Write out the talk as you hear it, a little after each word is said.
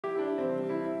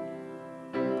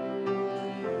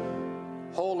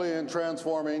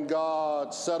transforming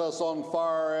God, set us on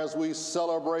fire as we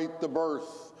celebrate the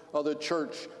birth of the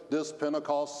church this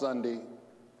Pentecost Sunday.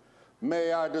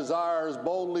 May our desires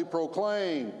boldly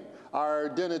proclaim our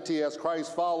identity as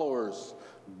Christ's followers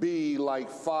be like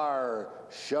fire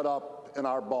shut up in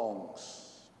our bones.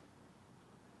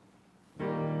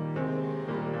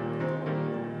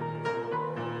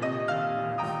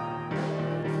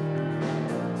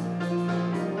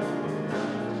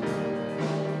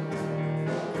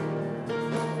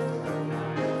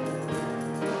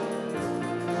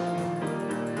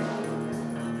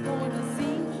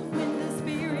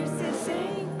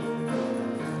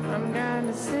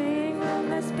 Sing when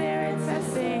the Spirit says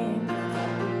sing.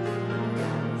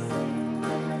 Sing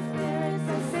when the Spirit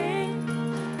says sing.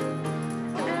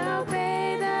 And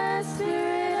obey the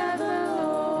Spirit of the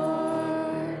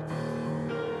Lord.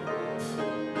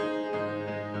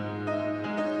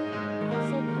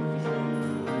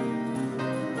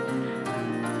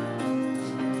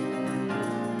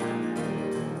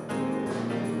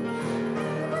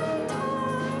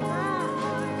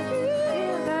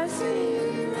 Feel the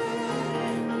Spirit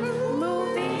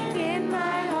moving in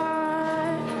my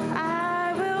heart.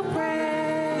 I will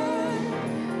pray.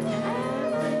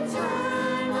 Every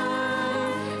time I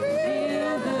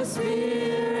feel the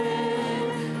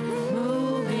Spirit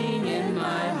moving in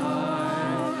my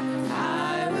heart,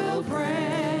 I will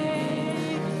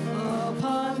pray.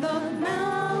 Upon the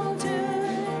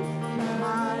mountain,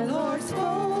 my Lord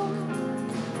spoke.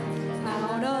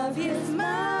 Out of his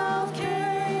mouth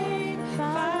came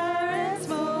fire and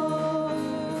smoke.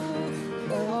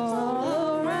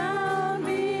 All around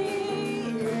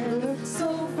me, it looked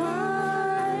so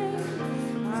fine.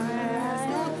 I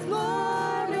asked the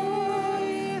Lord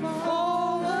if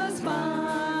all was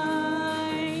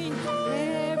fine.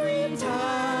 Every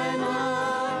time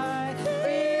I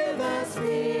feel the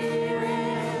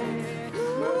Spirit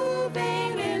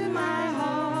moving in my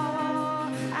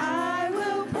heart, I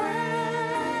will pray.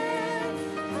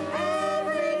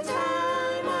 Every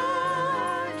time I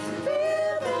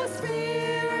feel the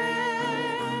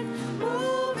Spirit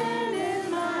moving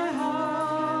in my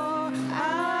heart,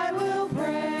 I will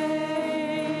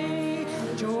pray.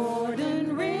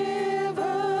 Jordan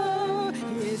River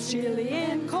is chilly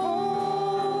and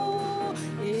cold.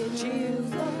 It chills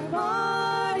the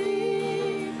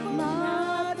body,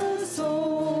 not the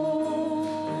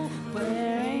soul. But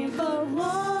there ain't but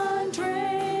one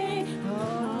train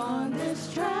on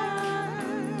this track.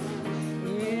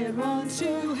 It runs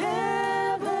to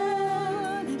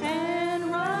heaven and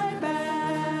right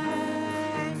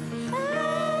back.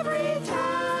 Every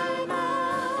time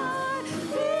I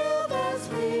feel the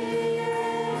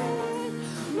Spirit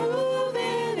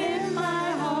moving in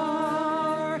my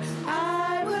heart,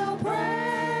 I will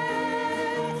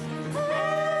pray.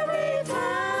 Every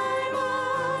time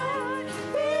I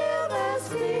feel the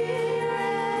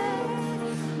Spirit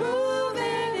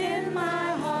moving in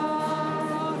my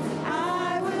heart, I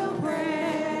will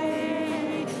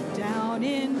pray. Down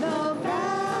in the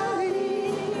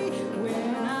valley,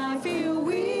 when I feel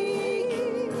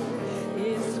weak,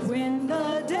 is when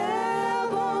the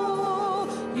devil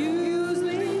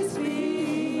usually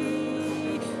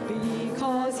speaks.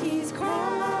 Because he's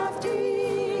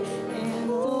crafty and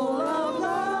full of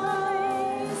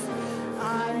lies,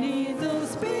 I need the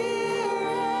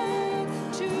Spirit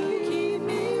to keep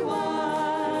me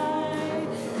wise.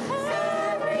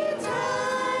 Every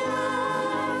time I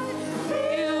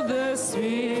feel the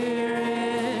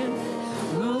Spirit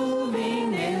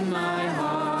moving in my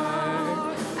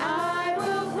heart, I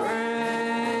will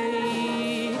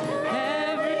pray.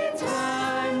 Every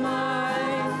time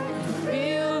I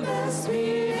feel the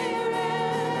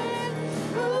Spirit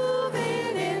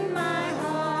moving in my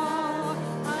heart,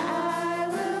 I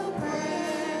will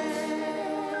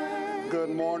pray. Good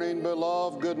morning,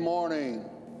 beloved, good morning.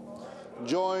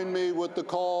 Join me with the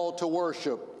call to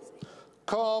worship.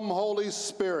 Come, Holy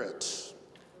Spirit.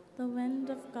 The wind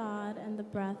of God and the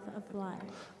breath of life,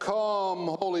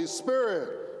 Come, Holy Spirit.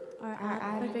 our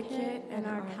advocate and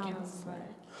our counselor,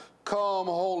 Come,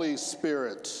 Holy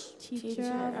Spirit.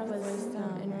 teacher of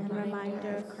wisdom and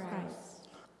reminder of Christ,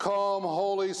 Come,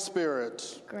 Holy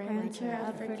Spirit. granter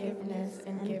of forgiveness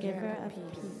and giver of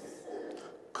peace.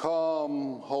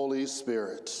 Come, Holy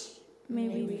Spirit. May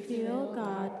we feel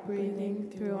God breathing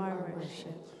through our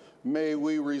worship. May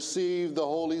we receive the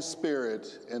Holy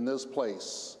Spirit in this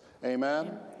place.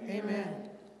 Amen. Amen.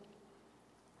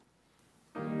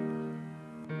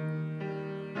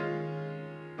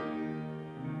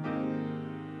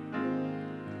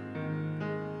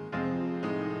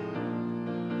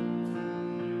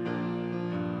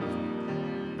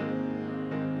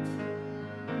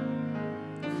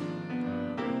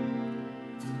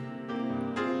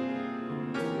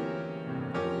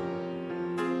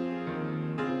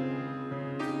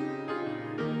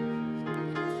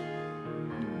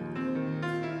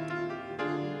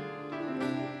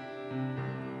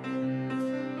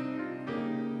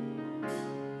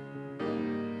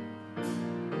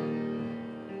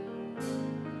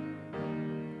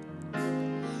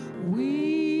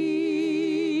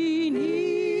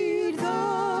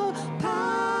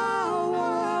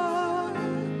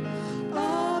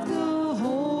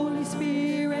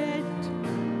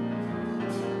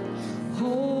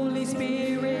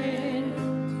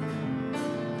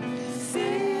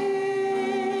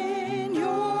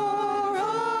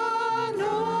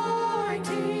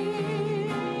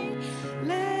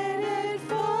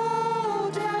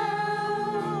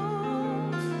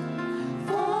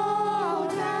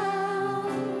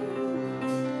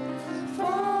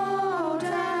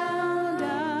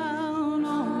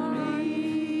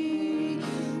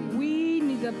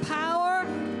 power.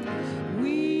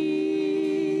 We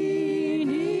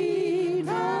need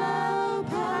the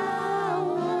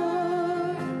power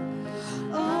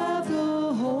of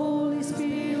the Holy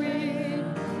Spirit.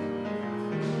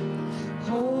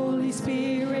 Holy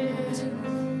Spirit,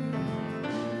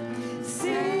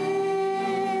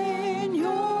 send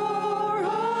your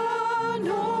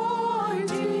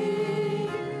anointing.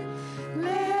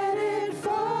 Let it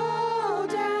fall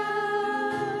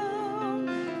down,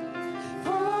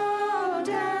 fall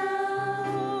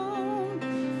down,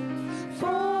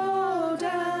 fall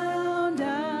down,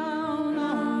 down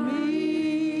on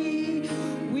me.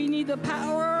 We need the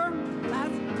power.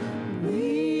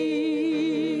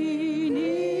 We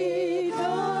need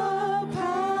the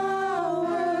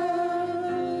power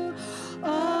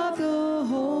of the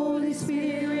Holy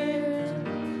Spirit.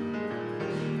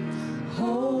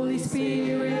 Holy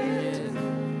Spirit,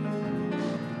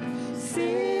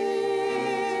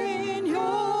 send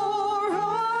your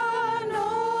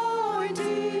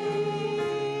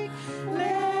anointing.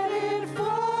 Let it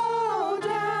fall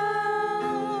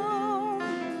down,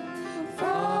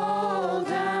 fall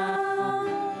down,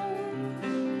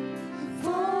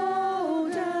 fall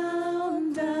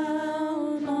down,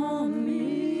 down on me.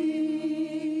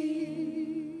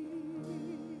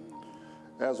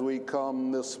 As we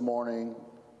come this morning,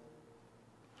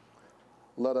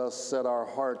 let us set our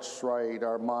hearts right,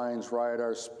 our minds right,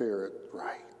 our spirit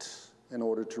right in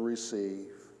order to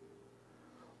receive.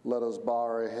 Let us bow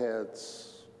our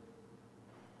heads.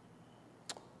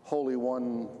 Holy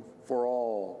One, for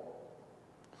all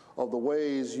of the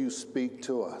ways you speak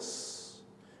to us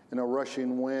in a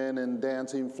rushing wind and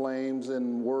dancing flames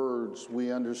and words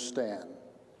we understand.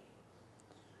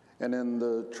 And in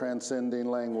the transcending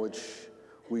language,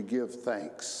 we give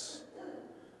thanks.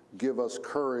 Give us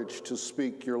courage to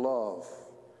speak your love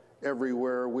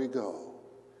everywhere we go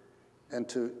and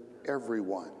to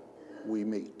everyone we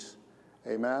meet.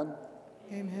 Amen.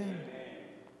 Amen.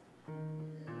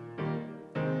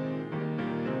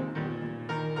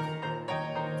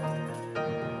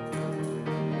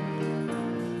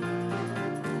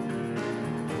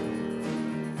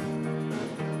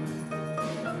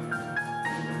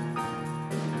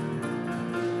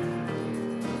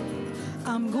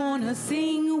 I'm gonna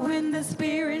sing when the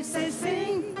Spirit says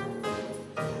sing.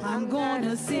 I'm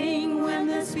gonna sing when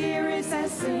the Spirit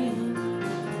says sing.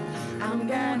 I'm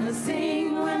gonna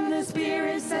sing when the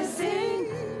Spirit says sing.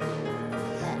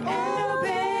 And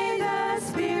obey the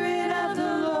Spirit of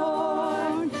the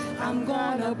Lord. I'm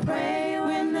gonna pray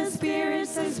when the Spirit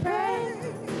says pray.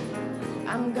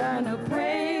 I'm gonna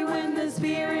pray when the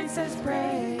Spirit says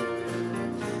pray.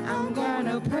 I'm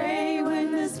gonna pray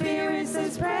when the Spirit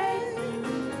says pray.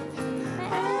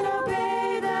 And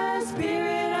obey the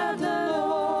Spirit of the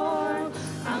Lord.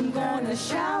 I'm gonna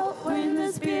shout when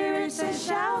the Spirit says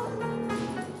shout.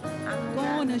 I'm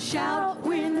gonna shout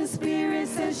when the Spirit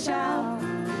says shout.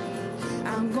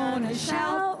 I'm gonna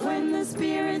shout when the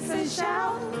Spirit says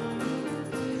shout.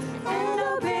 And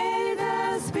obey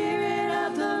the Spirit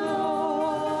of the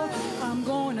Lord. I'm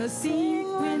gonna sing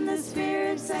when the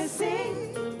Spirit says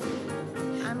sing.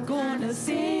 I'm gonna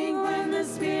sing when the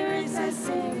Spirit says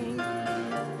sing.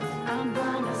 I'm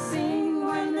gonna sing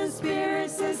when the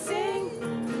Spirit says sing.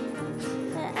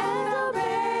 And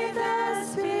obey the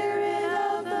Spirit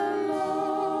of the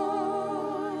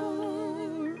Lord.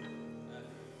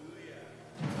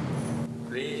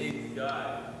 Praise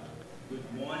God.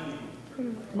 Good morning.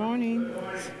 Good morning. Good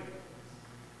morning.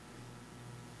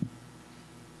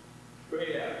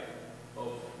 Prayer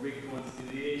of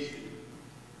reconciliation.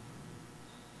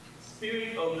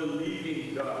 Spirit of the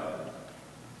living God,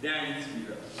 dance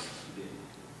with us today.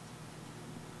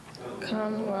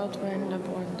 Come, whirlwind of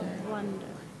wonder.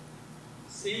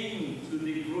 Sing to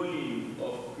the groaning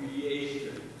of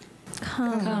creation.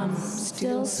 Come,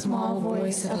 still small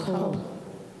voice of hope.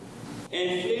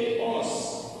 Enflame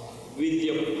us with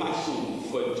your passion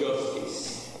for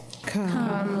justice.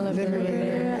 Come,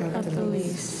 liberator of the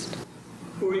least.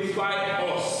 Purify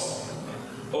us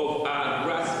of our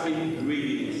grasping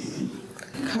greediness.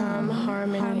 Come,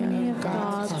 harmony of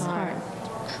God's heart.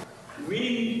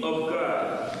 Wind of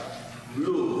God,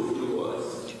 blow through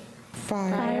us.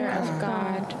 Fire of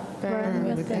God, burn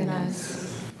within us.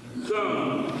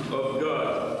 Son of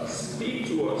God, speak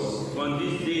to us on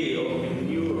this day of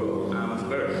renewal and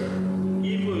birth,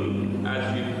 even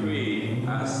as we pray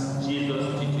as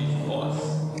Jesus teaches us.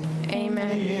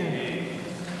 Amen. Amen.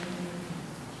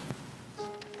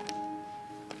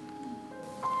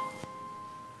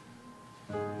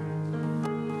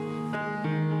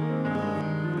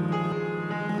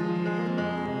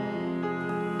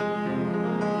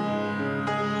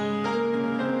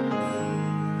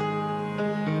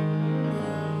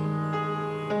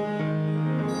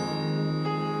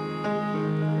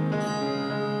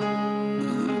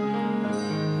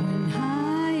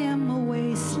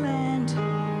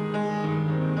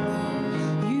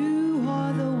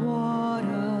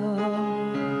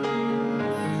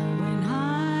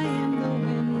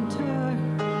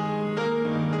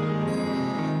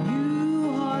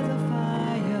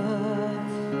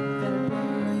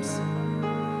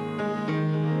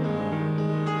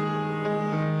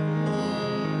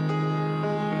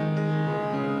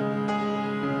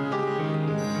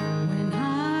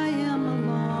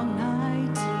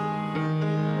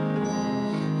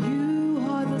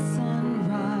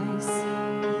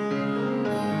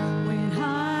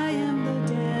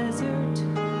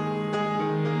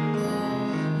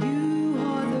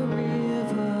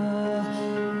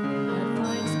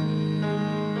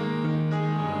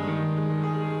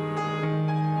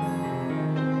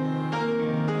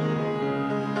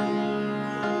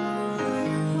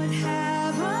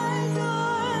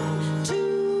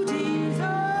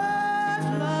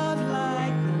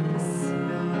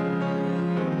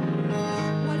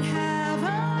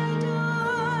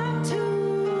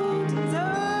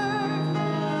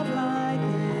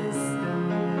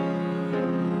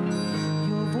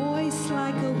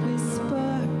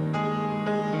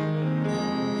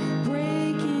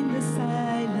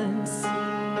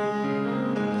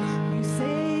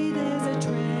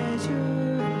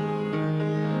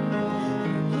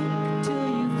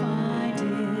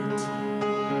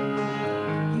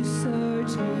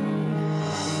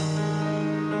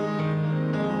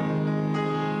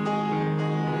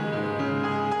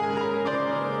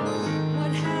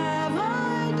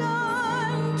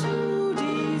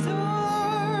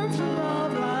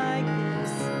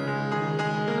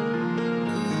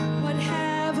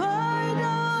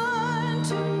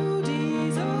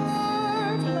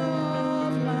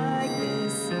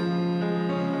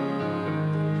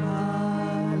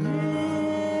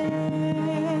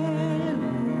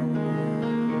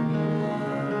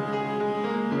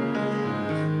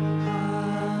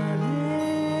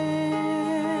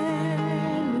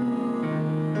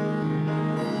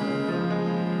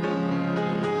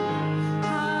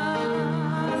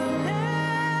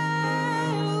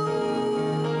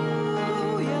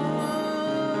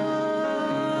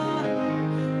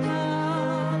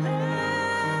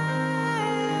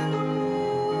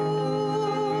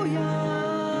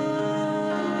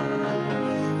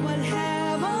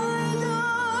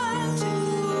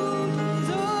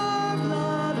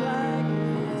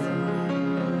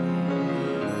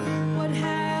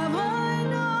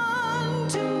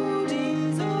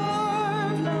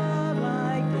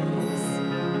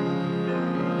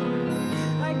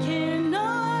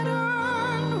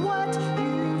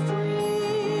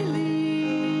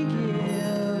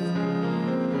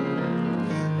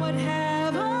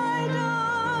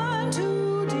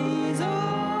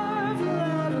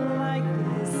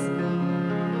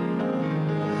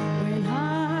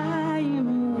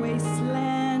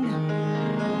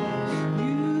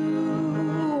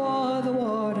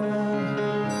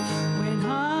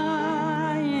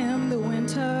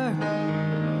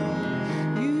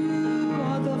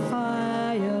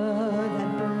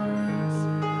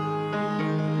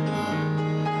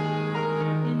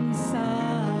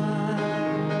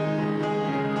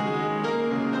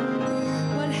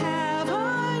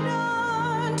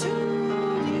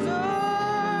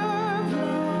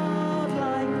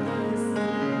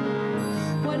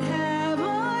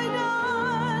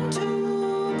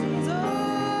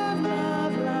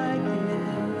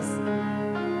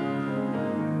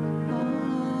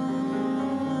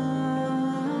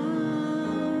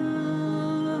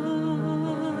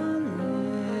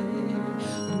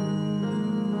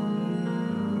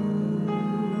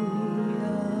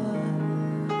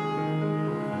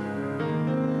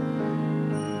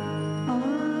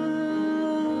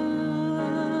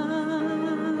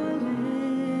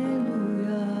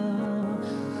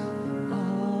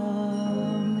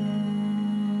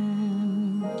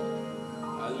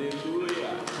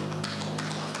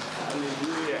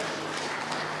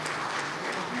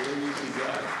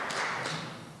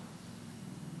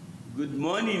 Good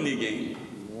morning again.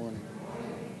 Good morning.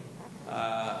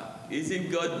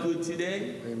 Isn't God good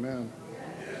today? Amen.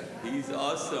 He's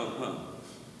awesome, huh?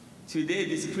 Today,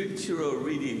 the scriptural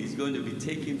reading is going to be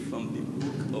taken from the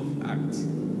book of Acts,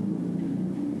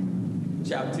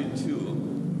 chapter 2,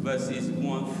 verses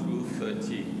 1 through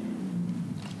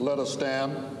 13. Let us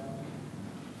stand.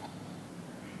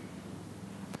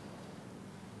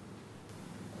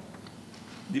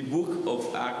 The book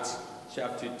of Acts,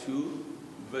 chapter 2,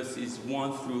 verses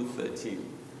 1 through 13.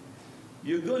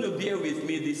 You're going to bear with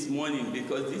me this morning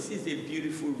because this is a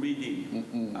beautiful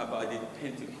reading about the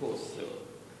Pentecostal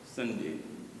Sunday.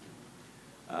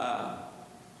 I'm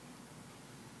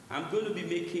going to be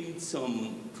making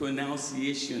some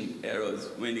pronunciation errors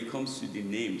when it comes to the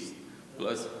names,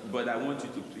 but I want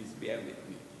you to please bear with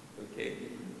me, okay?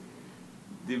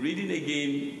 The reading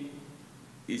again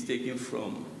is taken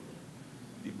from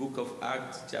the book of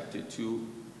Acts, chapter 2,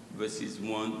 verses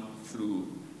 1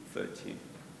 through 13.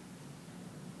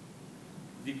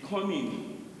 The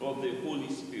coming of the Holy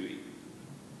Spirit.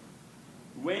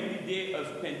 When the day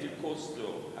of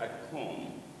Pentecostal had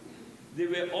come, they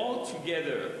were all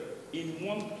together in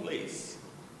one place,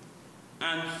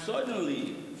 and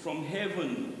suddenly from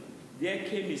heaven there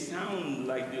came a sound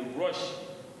like the rush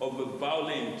of a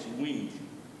violent wind,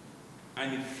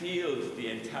 and it filled the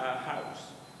entire house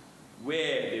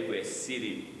where they were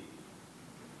sitting.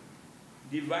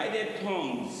 Divided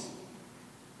tongues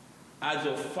as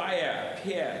of fire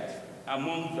appeared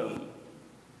among them,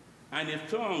 and a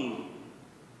tongue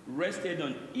rested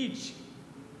on each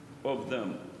of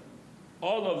them.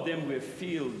 All of them were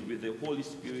filled with the Holy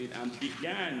Spirit and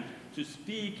began to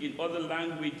speak in other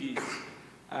languages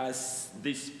as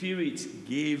the Spirit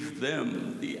gave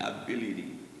them the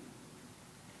ability.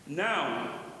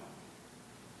 Now,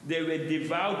 there were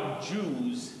devout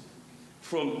Jews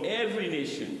from every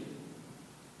nation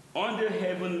under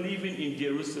heaven living in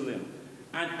Jerusalem.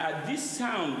 And at this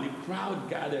sound, the crowd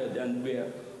gathered and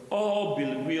were all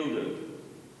bewildered,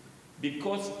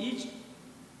 because each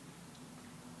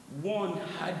one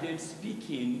had them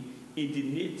speaking in the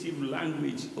native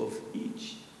language of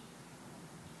each.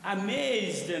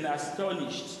 Amazed and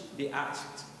astonished, they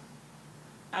asked,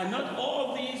 "Are not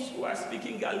all these who are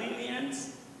speaking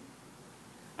Galileans?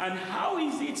 And how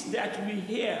is it that we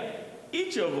hear,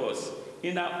 each of us,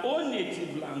 in our own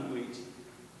native language,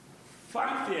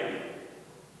 Parthian,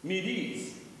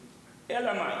 Medes,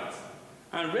 Elamites,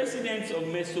 and residents of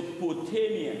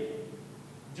Mesopotamia,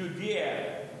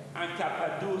 Judea, and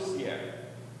Cappadocia,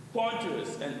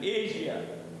 Pontus and Asia,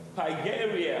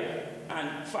 Phrygia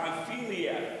and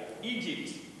Pamphylia,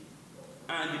 Egypt,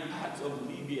 and the parts of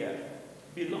Libya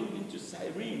belonging to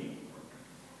Cyrene,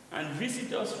 and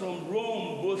visitors from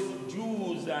Rome, both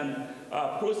Jews and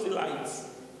proselytes,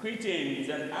 Cretans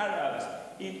and Arabs,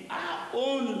 in our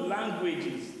own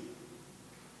languages,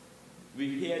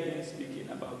 we hear them speaking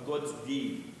about God's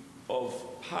deed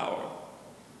of power.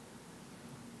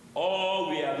 All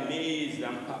were amazed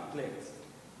and perplexed,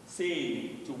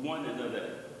 saying to one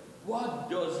another, 'What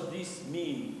does this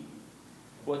mean?'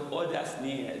 But others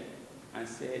sneered and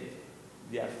said,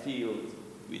 'They are filled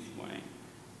with wine.'"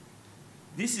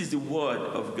 This is the word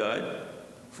of God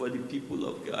for the people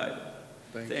of God.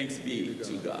 Thanks be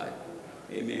to God.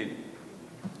 Amen.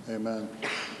 Amen.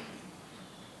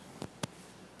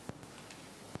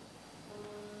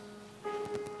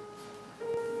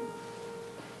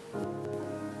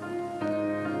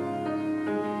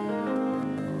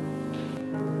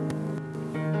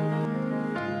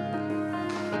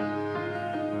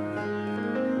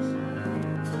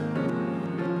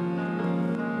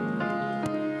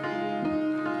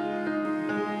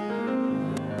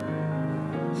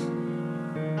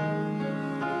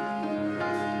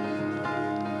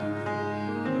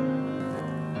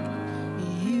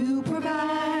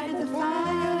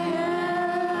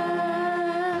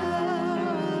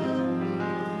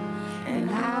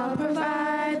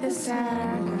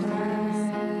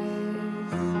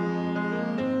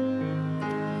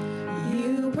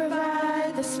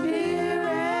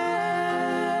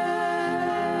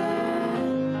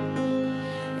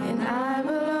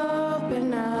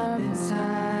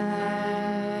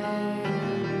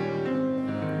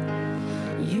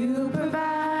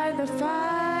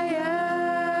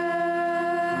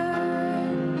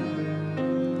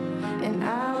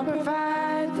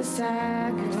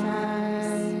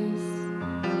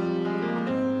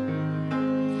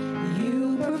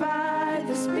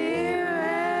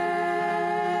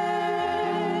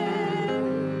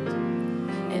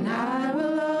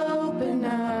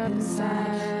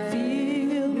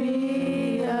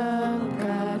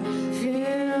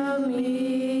 Fill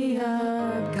me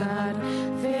up, God,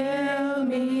 fill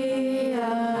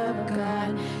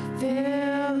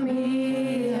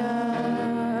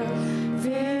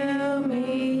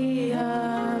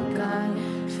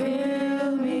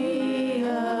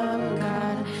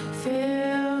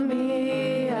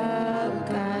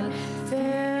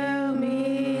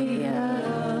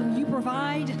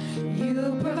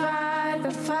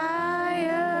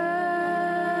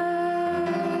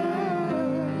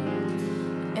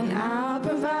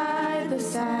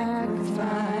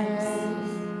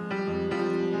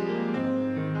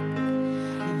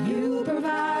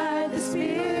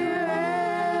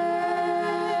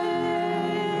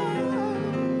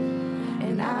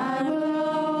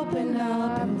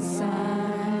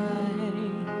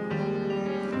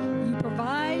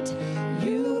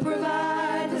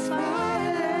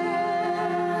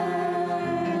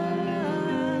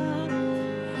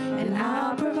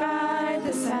I'll provide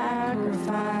the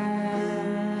sacrifice.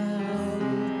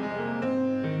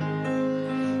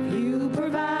 You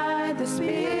provide the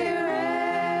Spirit,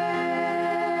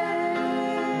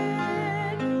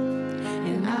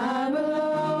 and I will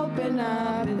open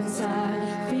up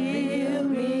inside. Fill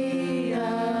me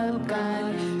up,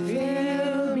 God.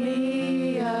 Fill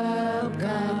me up,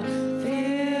 God.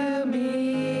 Fill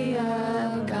me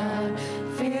up, God.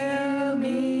 Fill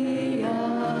me up.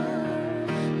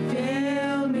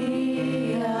 Fill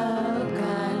me up,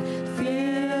 God.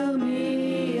 Fill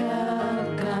me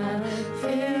up, God.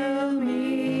 Fill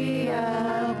me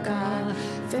up, God.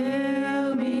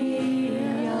 Fill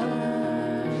me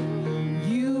up.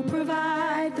 You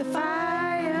provide the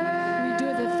fire. We do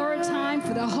it the third time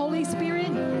for the Holy Spirit.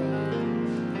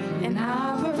 And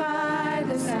I'll provide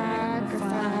the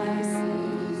sacrifice.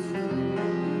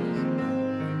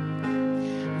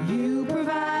 You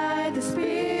provide the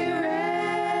Spirit,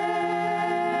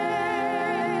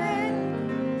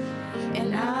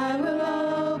 and I will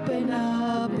open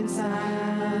up inside.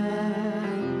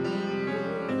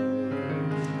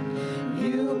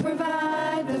 You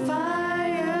provide the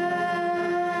fire,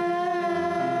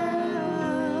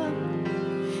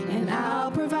 and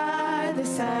I'll provide the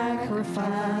sacrifice.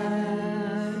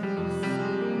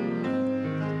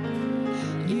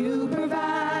 You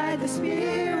provide the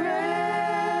Spirit,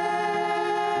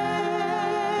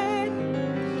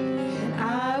 and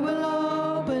I will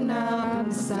open up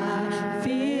inside.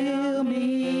 Fill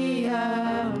me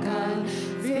up, God.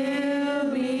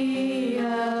 Fill me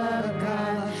up,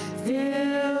 God.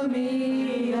 Fill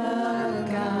me up,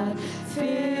 God.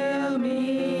 Fill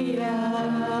me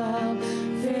up.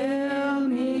 Fill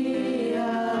me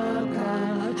up,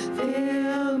 God.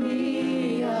 Fill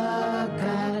me up,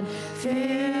 God.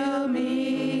 Fill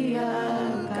me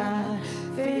up, God.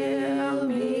 Fill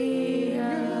me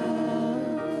up.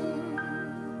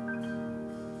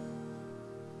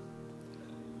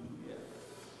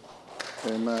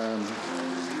 Amen.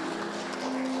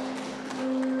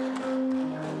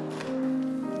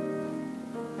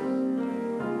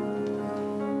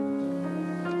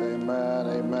 Amen.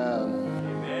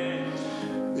 Amen.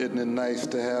 Isn't it nice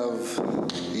to have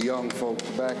young folks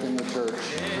back in the church?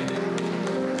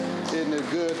 Isn't it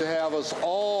good to have us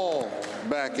all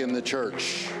back in the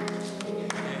church?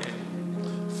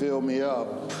 Fill me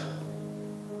up.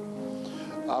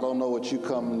 I don't know what you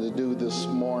come to do this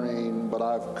morning, but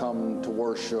I've come to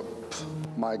worship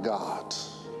my God.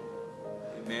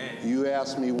 Amen. You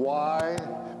ask me why?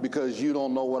 Because you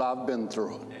don't know what I've been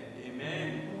through.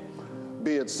 Amen.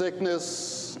 Be it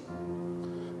sickness,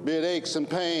 be it aches and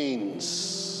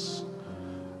pains,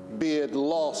 be it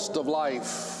loss of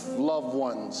life, loved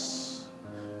ones,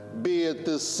 be it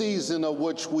the season of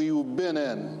which we've been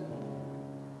in.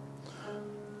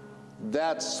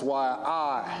 That's why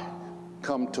I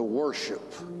come to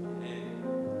worship.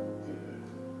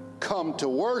 Come to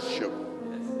worship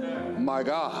my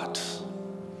God.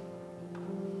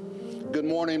 Good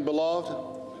morning, beloved.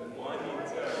 Good morning,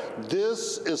 sir.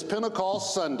 This is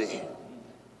Pentecost Sunday.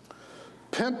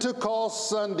 Pentecost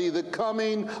Sunday, the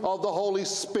coming of the Holy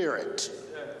Spirit.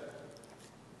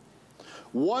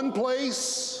 One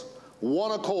place,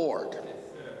 one accord.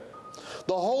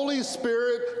 The Holy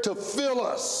Spirit to fill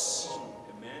us.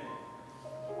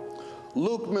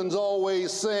 Lukeman's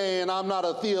always saying, I'm not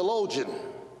a theologian,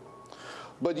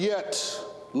 but yet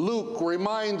Luke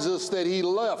reminds us that he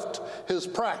left his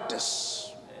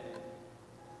practice,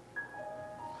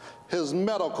 his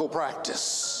medical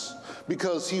practice,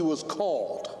 because he was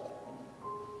called.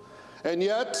 And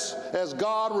yet, as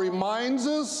God reminds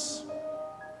us,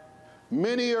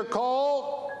 many are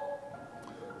called,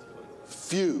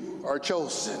 few are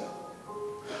chosen.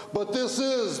 But this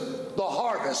is the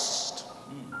harvest.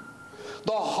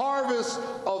 The harvest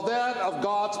of that of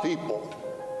God's people.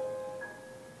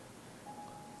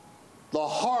 The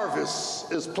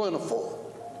harvest is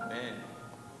plentiful. Amen.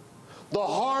 The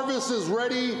harvest is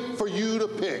ready for you to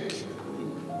pick.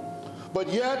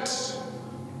 But yet,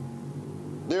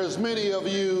 there's many of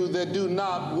you that do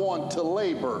not want to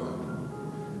labor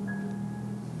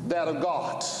that of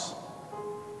God.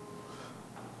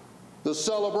 The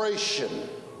celebration,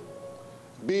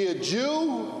 be it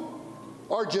Jew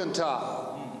or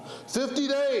Gentile, 50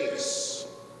 days,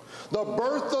 the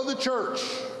birth of the church,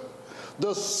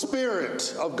 the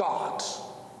Spirit of God.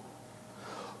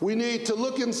 We need to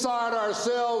look inside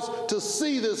ourselves to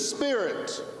see the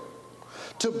Spirit,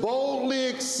 to boldly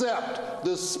accept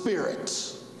the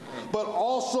Spirit. But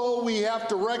also we have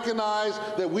to recognize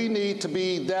that we need to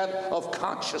be that of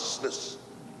consciousness.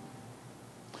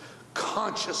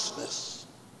 Consciousness.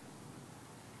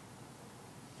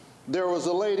 There was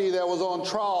a lady that was on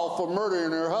trial for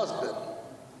murdering her husband.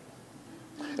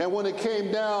 And when it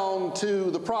came down to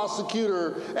the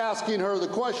prosecutor asking her the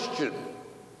question,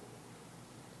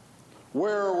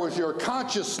 where was your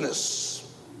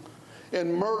consciousness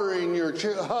in murdering your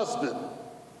husband,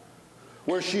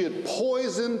 where she had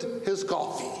poisoned his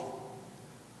coffee?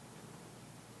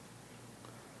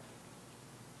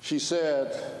 She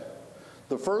said,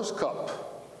 the first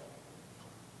cup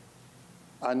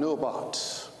I knew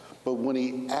about, but when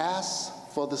he asked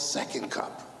for the second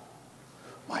cup,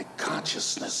 my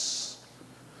consciousness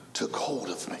took hold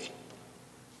of me.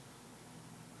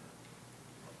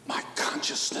 My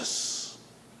consciousness.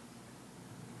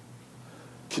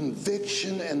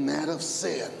 Conviction and that of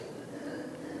sin.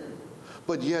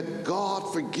 But yet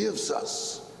God forgives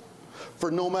us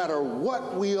for no matter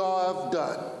what we have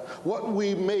done, what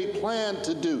we may plan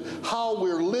to do, how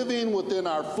we're living within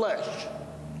our flesh.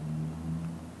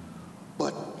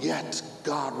 But yet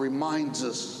God reminds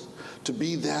us to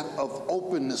be that of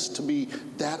openness, to be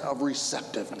that of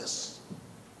receptiveness.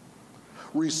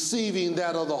 Receiving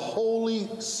that of the Holy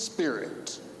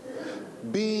Spirit.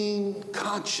 Being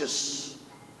conscious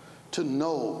to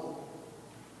know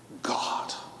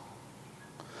God.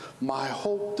 My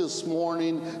hope this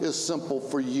morning is simple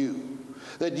for you,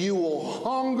 that you will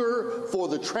hunger for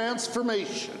the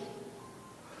transformation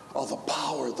of the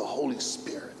power of the Holy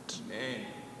Spirit. Amen.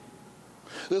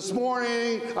 This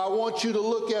morning, I want you to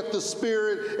look at the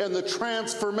Spirit and the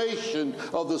transformation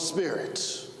of the Spirit.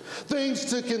 Things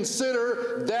to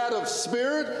consider: that of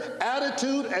spirit,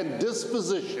 attitude, and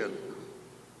disposition.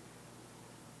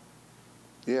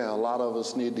 Yeah, a lot of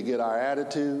us need to get our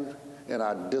attitude and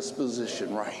our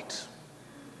disposition right.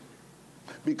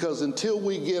 Because until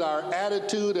we get our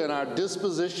attitude and our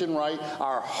disposition right,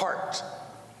 our heart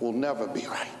will never be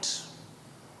right.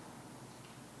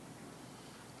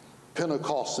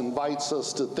 Pentecost invites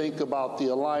us to think about the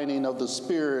aligning of the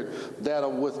Spirit, that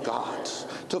of with God,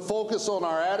 to focus on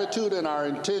our attitude and our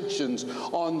intentions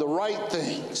on the right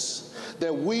things,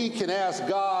 that we can ask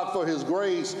God for His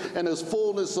grace and His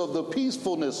fullness of the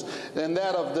peacefulness and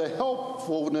that of the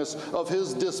helpfulness of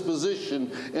His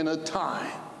disposition in a time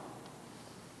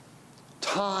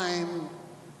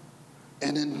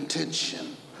and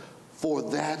intention for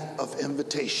that of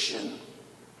invitation.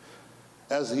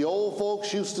 As the old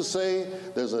folks used to say,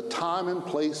 there's a time and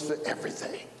place for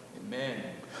everything. Amen.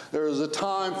 There was a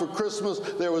time for Christmas.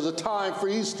 There was a time for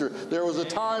Easter. There was a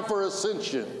time for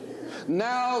Ascension.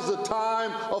 Now's the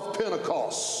time of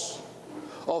Pentecost,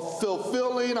 of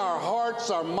fulfilling our hearts,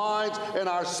 our minds, and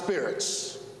our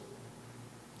spirits.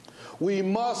 We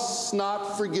must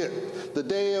not forget the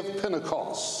day of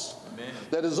Pentecost. Amen.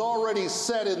 That is already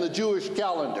set in the Jewish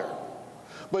calendar.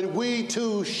 But we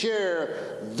too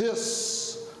share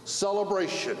this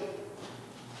celebration,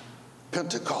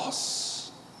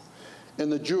 Pentecost. In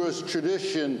the Jewish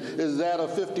tradition is that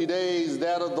of 50 days,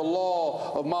 that of the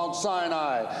law of Mount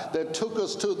Sinai that took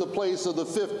us to the place of the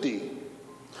 50.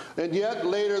 And yet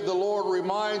later the Lord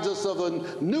reminds us of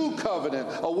a new covenant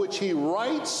of which He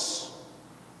writes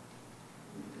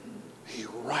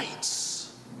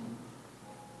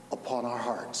upon our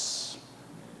hearts.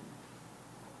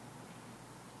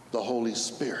 The Holy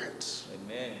Spirit.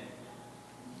 Amen.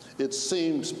 It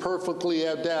seems perfectly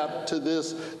adapt to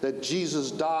this that Jesus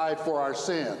died for our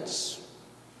sins.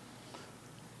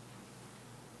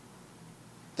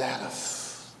 That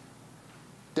of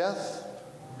death,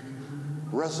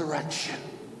 resurrection,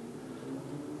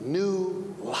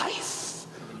 new life,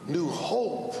 new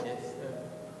hope. Yes, sir.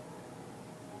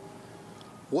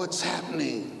 What's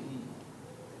happening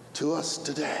to us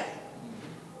today?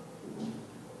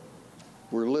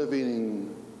 We're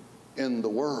living in the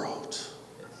world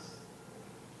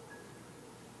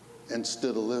instead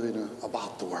of living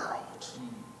about the world.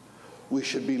 We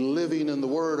should be living in the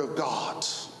Word of God,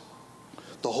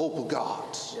 the hope of God.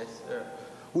 Yes, sir.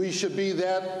 We should be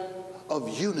that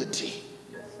of unity,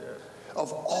 Yes, sir.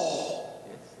 of all.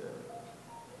 Yes, sir.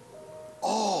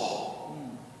 All.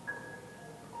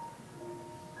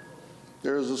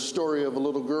 There's a story of a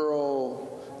little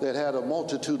girl that had a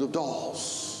multitude of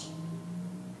dolls.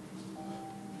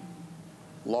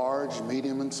 Large,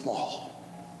 medium, and small.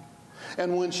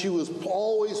 And when she was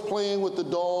always playing with the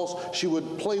dolls, she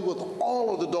would play with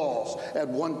all of the dolls at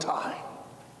one time.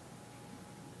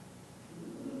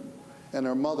 And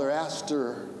her mother asked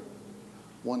her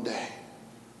one day,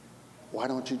 why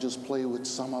don't you just play with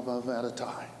some of them at a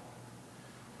time?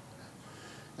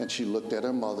 And she looked at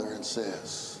her mother and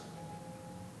says,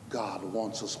 God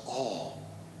wants us all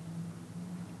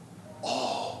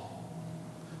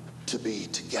to be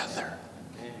together.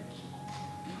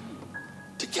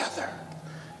 Together.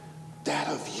 that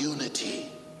of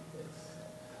unity.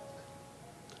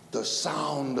 The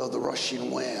sound of the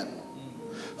rushing wind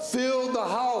filled the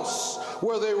house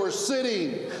where they were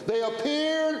sitting. They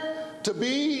appeared to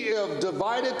be of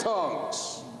divided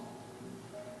tongues,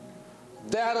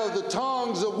 that of the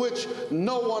tongues of which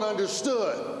no one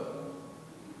understood.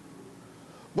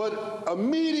 But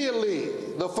immediately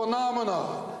the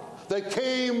phenomena that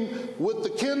came with the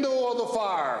kindle of the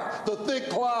fire, the thick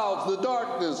clouds, the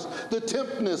darkness, the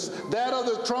tempest, that of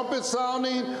the trumpet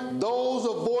sounding, those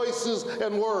of voices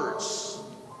and words,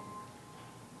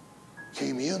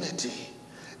 came unity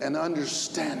and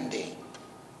understanding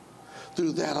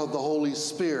through that of the Holy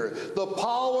Spirit. The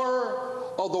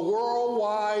power of the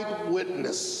worldwide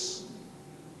witness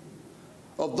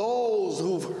of those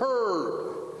who've heard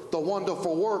the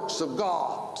wonderful works of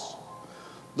God.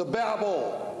 The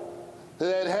Babel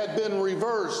that had been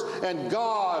reversed and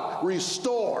God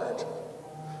restored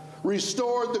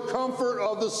the comfort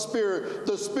of the Spirit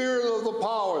of the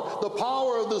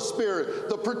power of the Spirit,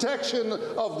 the protection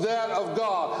of that of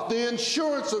God, the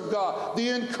insurance of God, the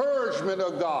encouragement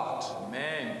of God.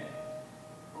 Amen.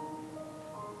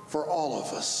 For all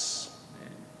of us.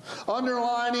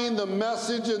 Underlining the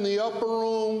message in the upper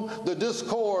room, the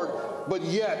discord, but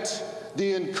yet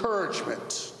the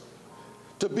encouragement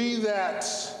to be that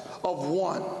of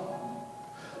one.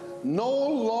 No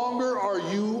longer are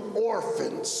you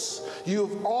orphans.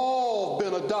 You've all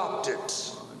been adopted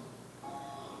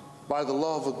by the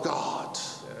love of God.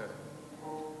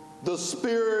 The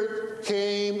Spirit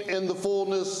came in the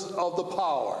fullness of the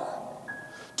power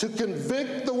to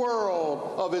convict the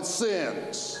world of its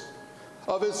sins,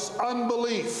 of its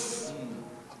unbelief,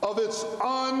 of its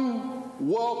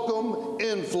unwelcome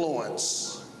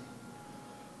influence,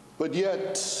 but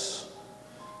yet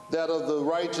that of the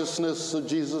righteousness of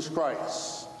Jesus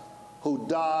Christ, who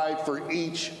died for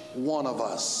each one of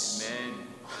us. Amen.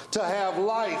 To have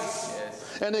life,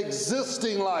 Yes. an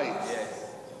existing life, Yes.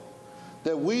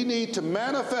 that we need to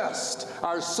manifest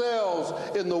ourselves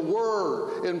in the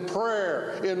Word, in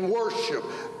prayer, in worship,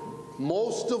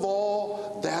 most of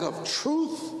all, that of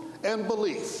truth and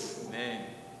belief. Amen.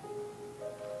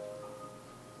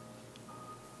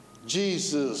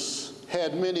 Jesus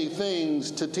had many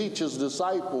things to teach his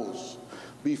disciples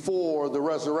before the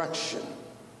resurrection.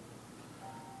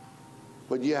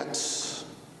 But yet,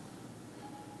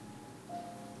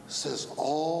 says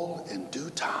all in due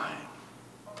time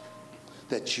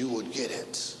that you would get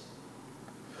it.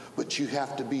 But you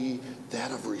have to be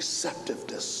that of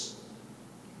receptiveness.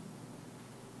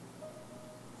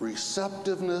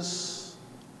 Receptiveness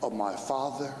of my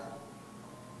Father,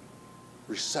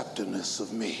 receptiveness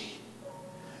of me,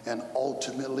 and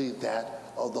ultimately that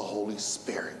of the Holy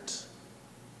Spirit.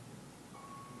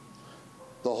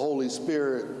 The Holy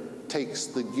Spirit takes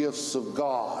the gifts of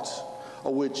God,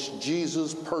 of which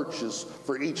Jesus purchased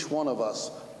for each one of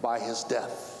us by his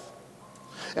death,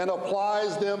 and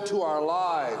applies them to our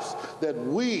lives, that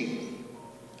we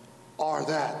are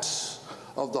that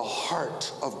of the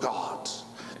heart of God,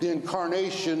 the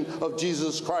incarnation of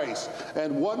Jesus Christ,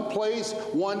 and one place,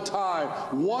 one time,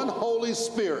 one Holy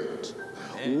Spirit,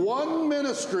 Amen. One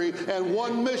ministry and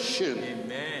one mission.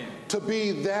 Amen. To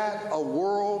be that of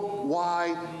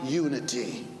worldwide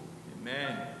unity.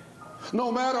 Amen.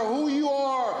 No matter who you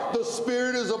are, the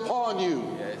Spirit is upon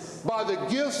you. Yes. By the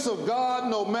gifts of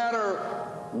God, no matter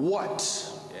what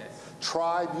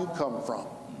tribe you come from,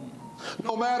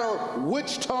 no matter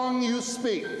which tongue you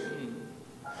speak,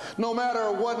 no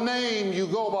matter what name you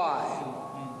go by,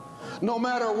 no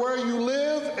matter where you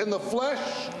live in the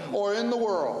flesh or in the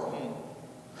world,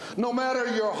 no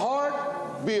matter your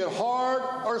heart, be it hard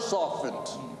or softened,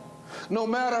 no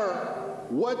matter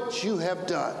what you have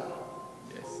done.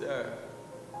 Yes, sir.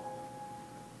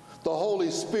 The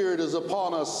Holy Spirit is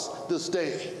upon us this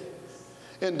day,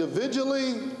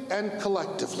 individually and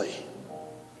collectively.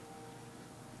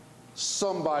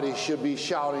 Somebody should be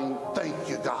shouting, "Thank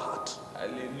you, God."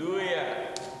 Hallelujah.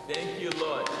 Thank you,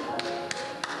 Lord.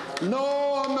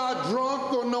 No, I'm not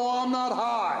drunk, or no, I'm not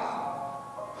high.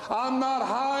 I'm not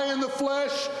high in the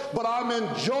flesh, but I'm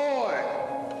in joy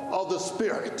of the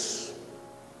Spirit.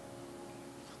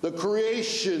 The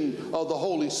creation of the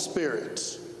Holy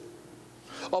Spirit.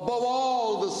 Above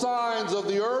all the signs of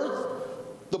the earth,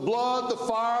 the blood, the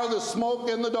fire, the smoke,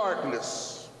 and the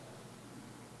darkness.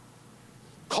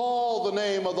 Call the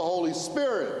name of the Holy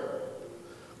Spirit.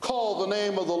 Call the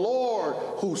name of the Lord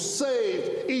who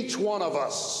saved each one of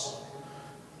us.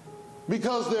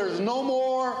 Because there's no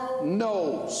more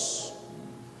no's,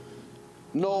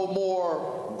 no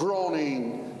more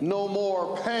groaning, no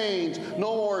more pains,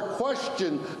 no more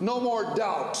question, no more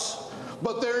doubts.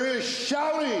 But there is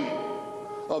shouting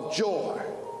of joy,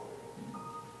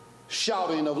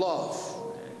 shouting of love,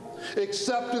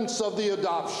 acceptance of the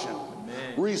adoption,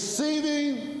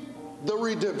 receiving the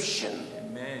redemption,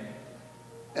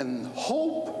 and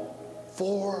hope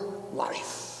for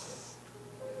life.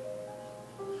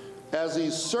 As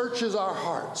he searches our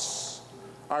hearts,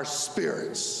 our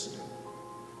spirits,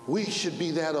 we should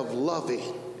be that of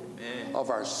loving of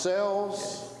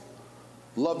ourselves,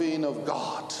 loving of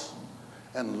God,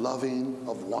 and loving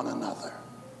of one another.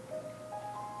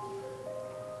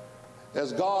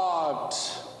 As God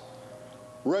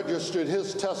registered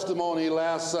his testimony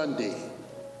last Sunday,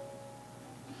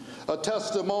 a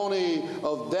testimony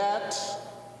of that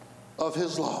of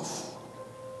his love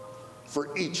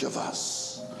for each of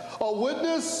us, a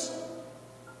witness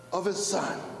of his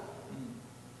Son,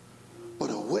 but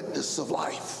a witness of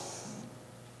life.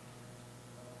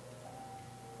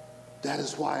 That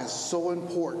is why it's so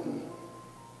important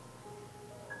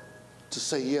to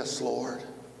say, yes, Lord.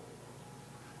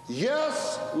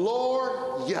 Yes,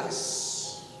 Lord,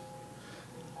 yes.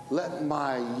 Let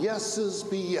my yeses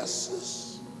be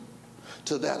yeses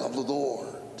to that of the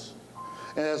Lord.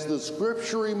 And as the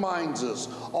scripture reminds us,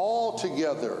 all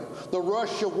together, the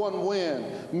rush of one wind,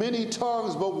 many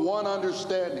tongues but one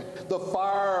understanding, the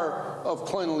fire of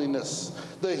cleanliness,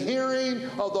 the hearing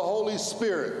of the Holy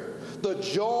Spirit, the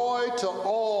joy to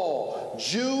all,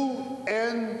 Jew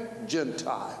and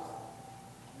Gentile,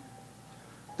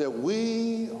 that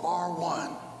we are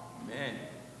one. Amen.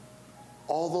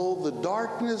 Although the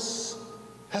darkness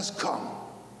has come,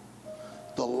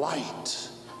 the light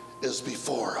is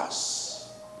before us.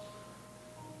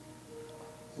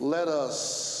 Let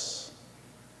us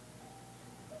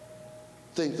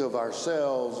think of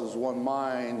ourselves as one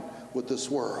mind with this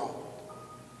world.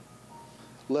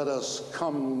 Let us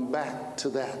come back to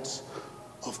that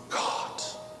of God.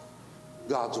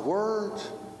 God's word,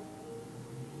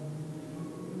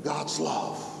 God's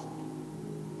love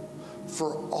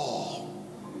for all,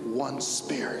 one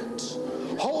Spirit.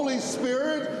 Holy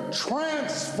Spirit,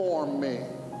 transform me.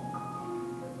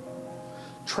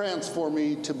 Transform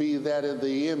me to be that in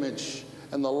the image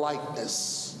and the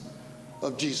likeness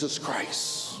of Jesus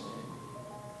Christ.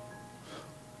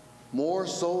 More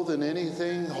so than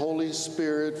anything, Holy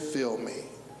Spirit, fill me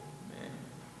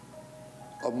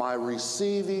of my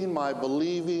receiving, my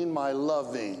believing, my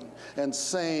loving, and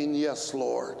saying, yes,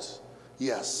 Lord,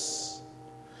 yes.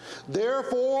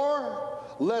 Therefore,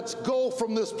 let's go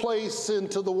from this place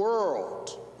into the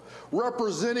world,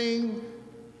 representing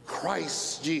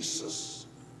Christ Jesus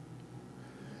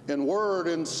in word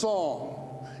and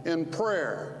song, in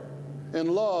prayer, in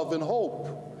love and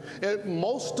hope, and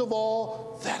most of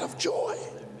all, that of joy.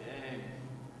 Amen.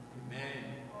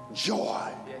 Amen.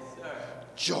 Joy. Yes, sir.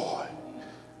 Joy.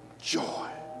 Joy.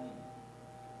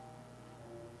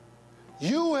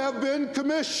 You have been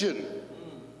commissioned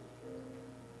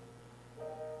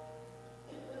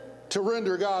to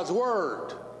render God's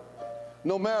word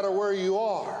no matter where you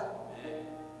are.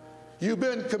 You've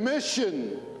been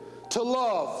commissioned to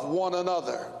love one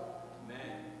another.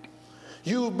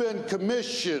 You've been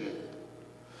commissioned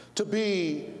to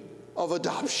be of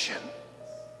adoption.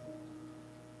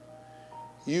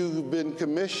 You've been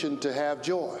commissioned to have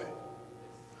joy,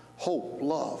 hope,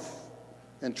 love,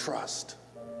 and trust.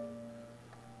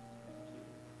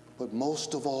 But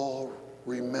most of all,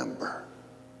 remember,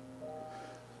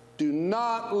 do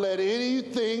not let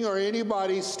anything or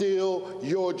anybody steal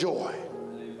your joy.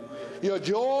 Your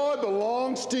joy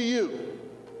belongs to you.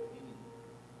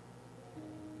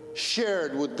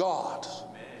 Shared with God,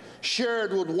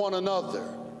 shared with one another,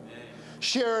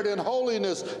 shared in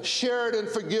holiness, shared in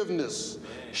forgiveness,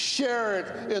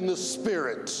 shared in the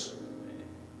Spirit.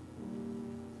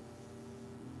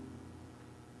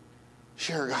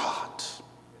 Share God.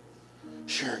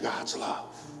 Share God's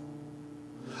love.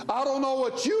 I don't know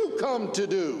what you come to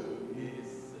do,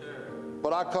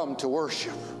 but I come to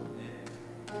worship.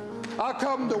 I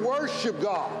come to worship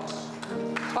God.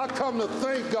 I come to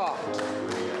thank God.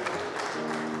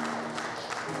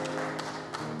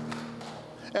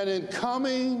 And in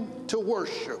coming to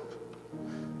worship,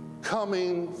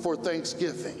 coming for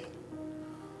thanksgiving,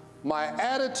 my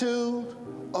attitude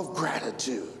of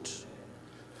gratitude.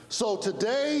 So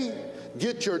today,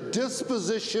 get your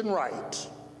disposition right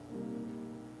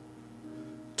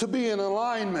to be in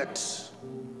alignment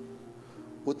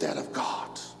with that of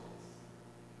God,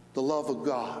 the love of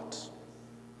God,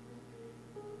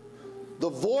 the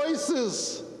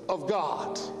voices of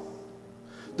God,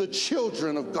 the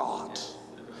children of God,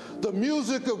 the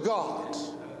music of God,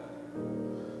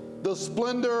 the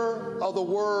splendor of the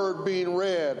word being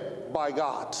read by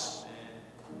God.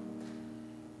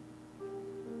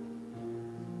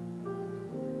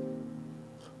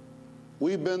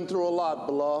 We've been through a lot,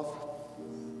 beloved.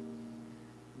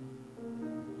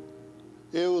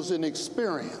 It was an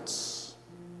experience,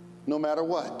 no matter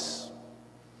what.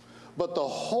 But the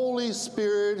Holy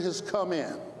Spirit has come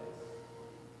in.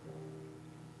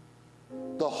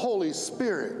 The Holy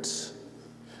Spirit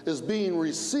is being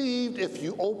received if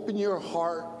you open your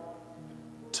heart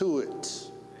to it,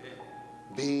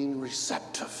 being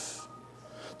receptive.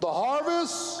 The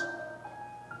harvest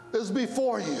is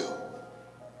before you.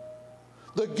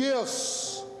 The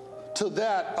gifts to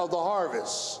that of the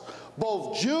harvest,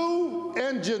 both Jew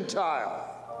and Gentile.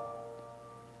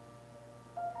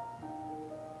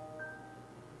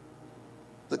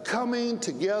 The coming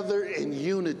together in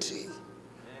unity.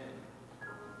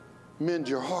 Mend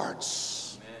your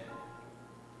hearts.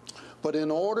 But in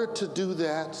order to do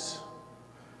that,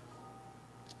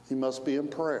 you must be in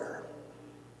prayer.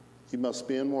 You must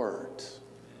be in word.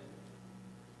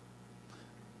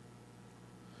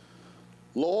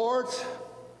 Lord,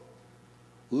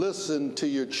 listen to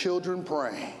your children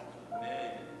praying.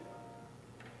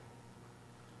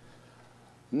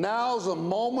 Now's a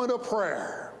moment of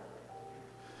prayer.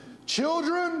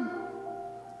 Children,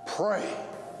 pray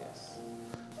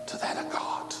to that of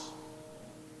God.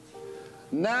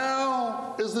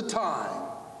 Now is the time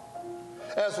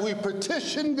as we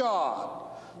petition God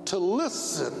to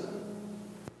listen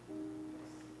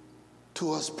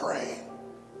to us pray.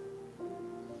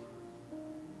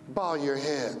 Bow your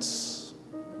heads.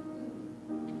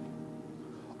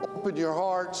 Open your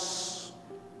hearts.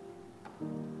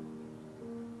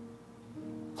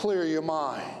 Clear your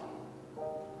mind.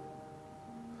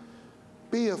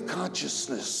 Be of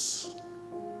consciousness.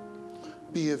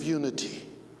 Be of unity.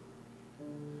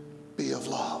 Be of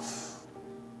love.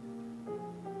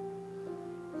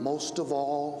 Most of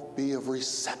all, be of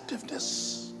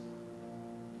receptiveness.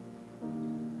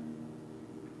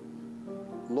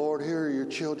 Lord, hear your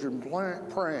children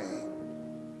praying.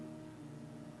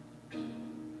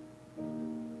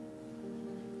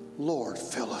 Lord,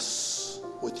 fill us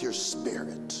with your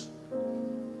Spirit.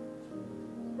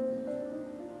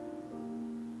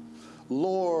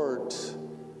 Lord,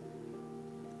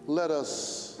 let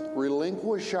us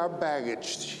relinquish our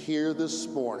baggage here this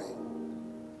morning.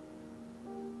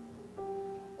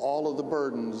 All of the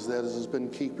burdens that has been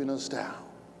keeping us down.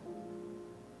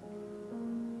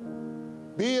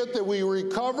 Be it that we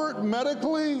recovered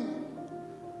medically,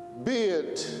 be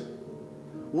it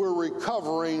we're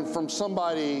recovering from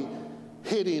somebody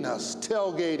hitting us,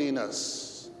 tailgating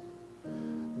us,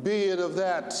 be it of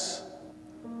that,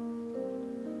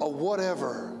 of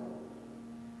whatever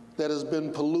that has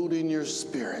been polluting your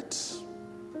spirit.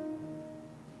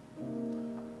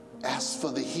 Ask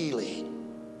for the healing,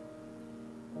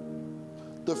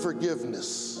 the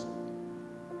forgiveness.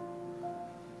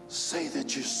 Say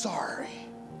that you're sorry.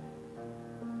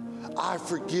 I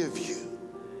forgive you.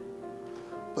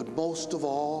 But most of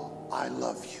all, I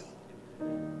love you.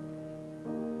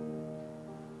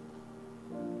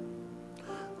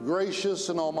 Gracious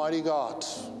and almighty God,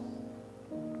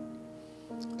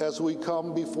 as we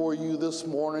come before you this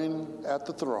morning at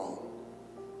the throne,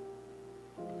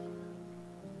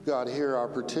 God, hear our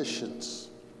petitions.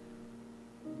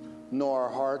 Know our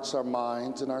hearts, our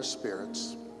minds, and our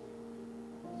spirits.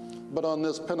 But on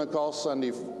this Pentecost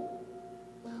Sunday,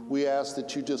 we ask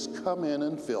that you just come in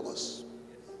and fill us.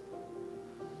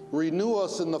 Renew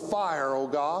us in the fire, O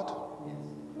God.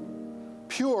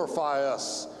 Purify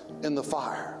us in the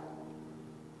fire.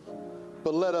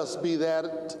 But let us be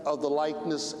that of the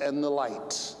likeness and the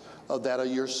light of that of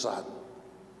your Son.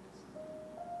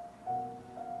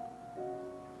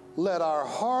 Let our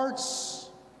hearts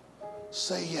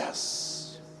say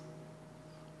yes.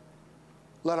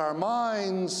 Let our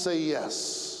minds say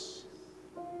yes.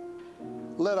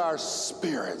 Let our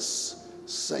spirits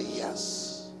say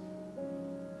yes.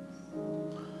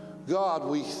 God,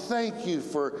 we thank you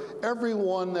for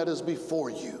everyone that is before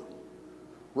you,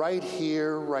 right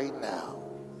here, right now.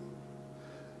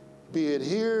 Be it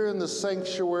here in the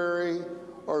sanctuary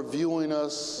or viewing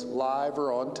us live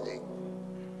or on tape.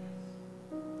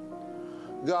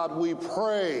 God, we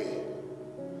pray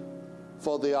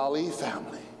for the Ali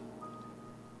family.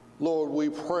 Lord, we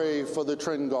pray for the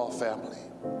Tringall family.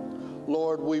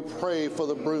 Lord, we pray for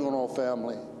the Bruno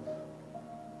family.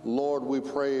 Lord, we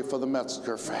pray for the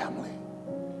Metzger family.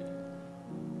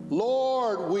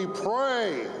 Lord, we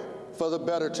pray for the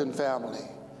Betterton family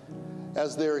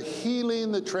as they're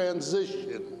healing the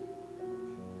transition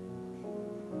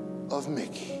of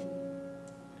Mickey.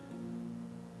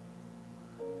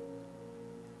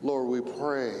 Lord, we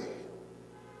pray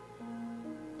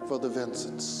for the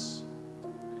Vincents.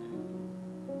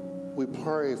 We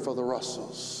pray for the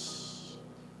Russells.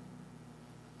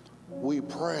 we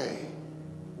pray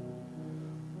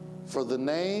for the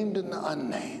named and the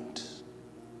unnamed,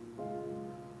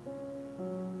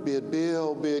 be it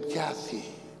Bill, be it Kathy,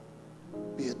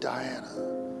 be it Diana,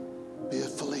 be it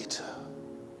Felita.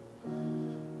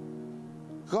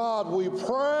 God, we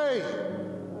pray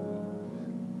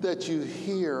that you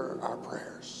hear our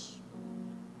prayers.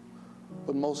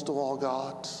 But most of all,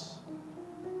 God,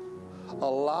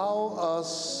 allow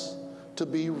us to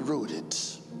be rooted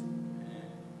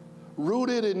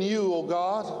in you, oh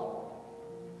God,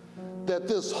 that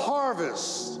this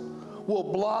harvest will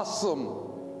blossom.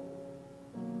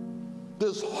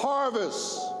 This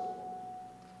harvest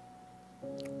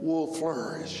will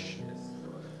flourish.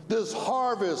 This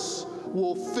harvest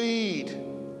will feed.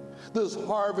 This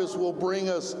harvest will bring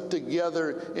us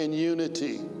together in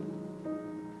unity.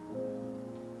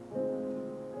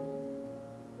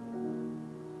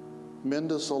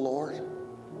 Mend us, O Lord.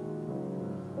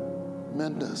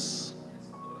 Mend us.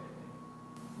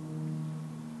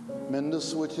 Mend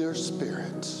us with your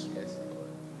Spirit.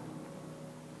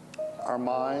 Our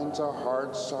minds, our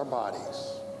hearts, our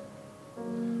bodies.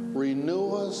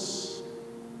 Renew us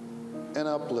and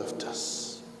uplift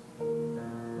us.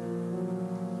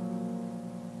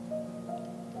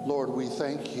 Lord, we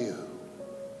thank you.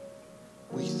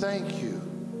 We thank you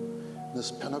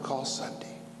this Pentecost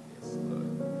Sunday.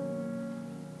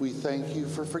 We thank you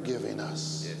for forgiving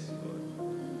us. Yes,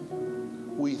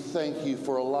 Lord. We thank you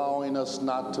for allowing us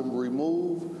not to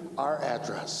remove our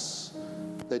address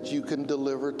that you can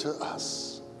deliver to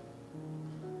us.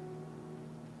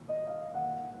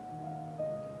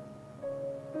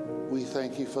 We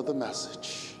thank you for the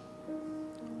message.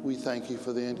 We thank you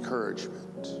for the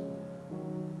encouragement.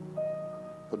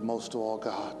 But most of all,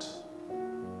 God,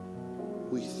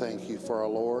 we thank you for our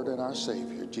Lord and our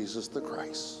Savior, Jesus the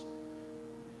Christ.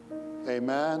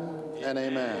 Amen and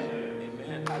amen.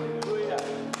 Amen. Hallelujah.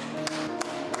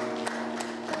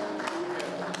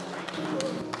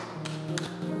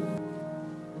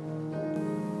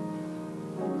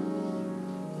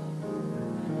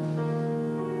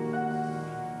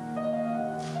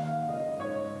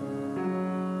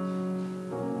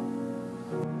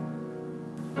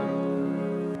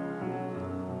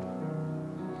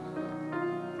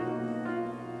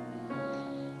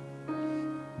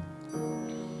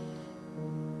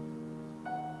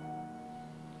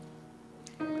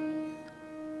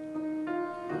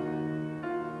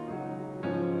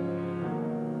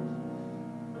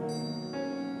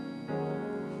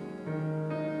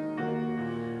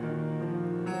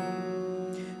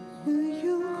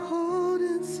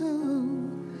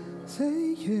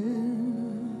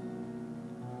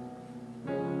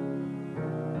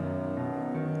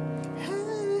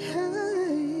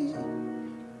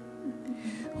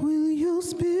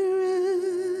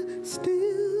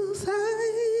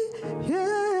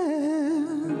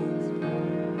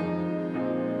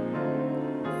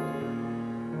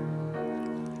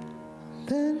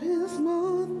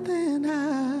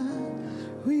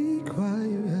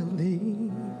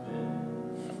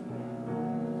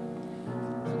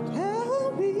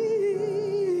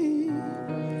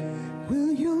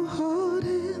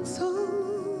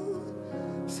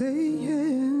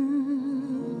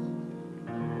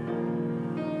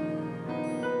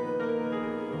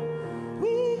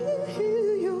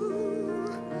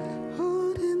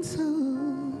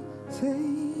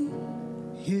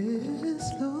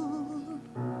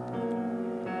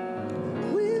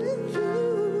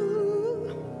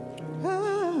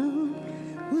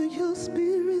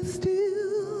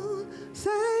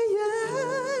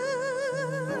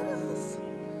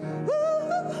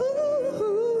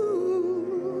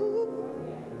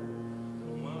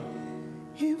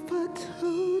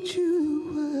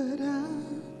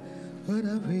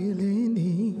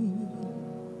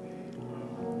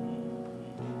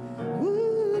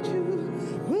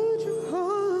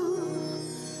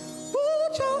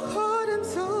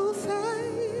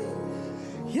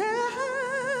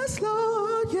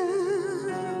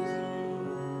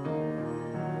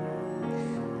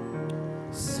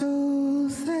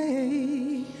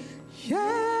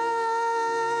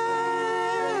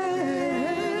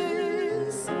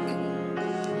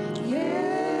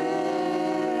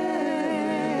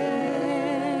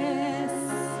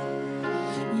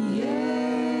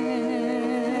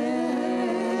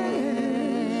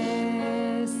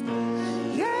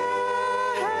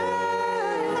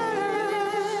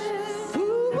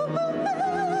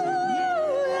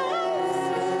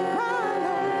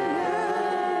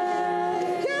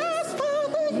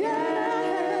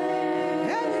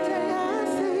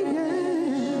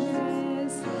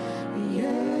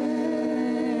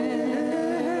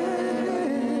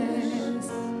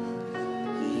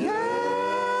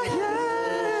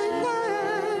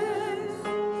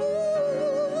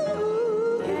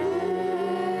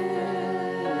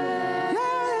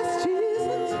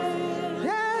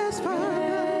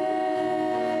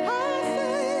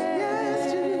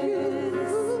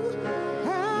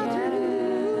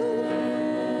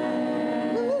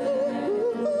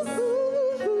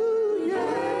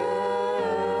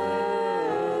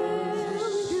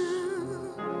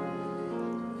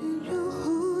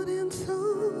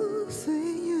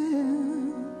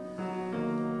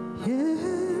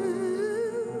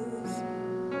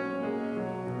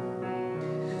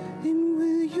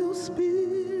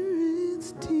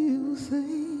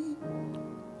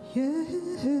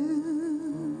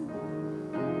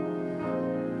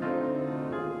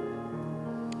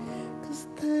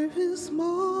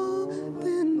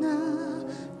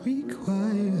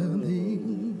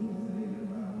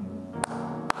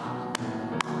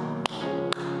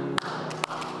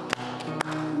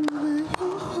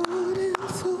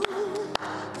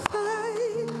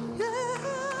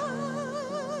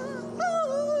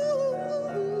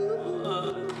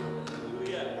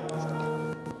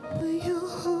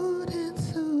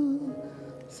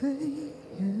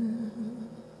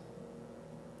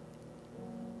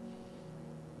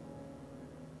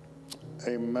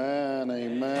 Amen,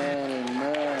 amen,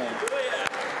 amen.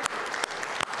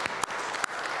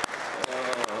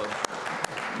 Oh,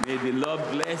 may the Lord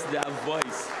bless that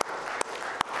voice.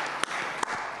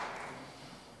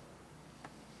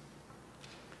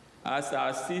 As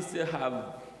our sisters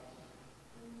have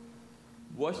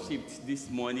worshipped this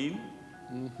morning,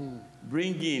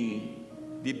 bringing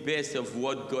the best of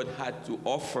what God had to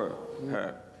offer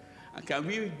her. And can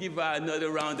we give her another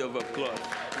round of applause?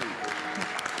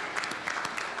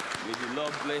 May the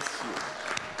Lord bless you.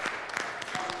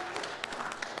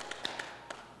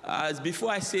 As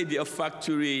before I say the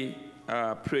factory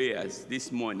prayers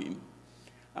this morning,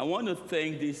 I want to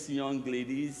thank these young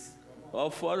ladies, all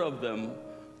four of them,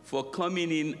 for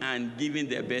coming in and giving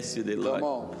their best to the Lord. Come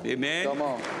on. Amen. Come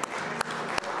on.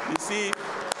 You see,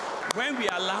 when we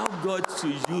allow God to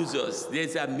use us,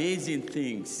 there's amazing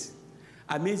things.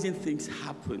 Amazing things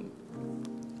happen.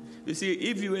 You see,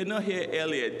 if you were not here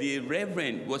earlier, the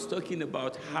Reverend was talking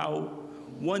about how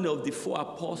one of the four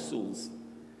apostles,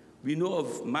 we know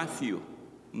of Matthew,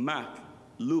 Mark,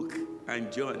 Luke,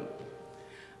 and John,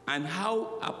 and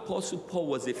how Apostle Paul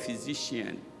was a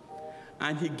physician,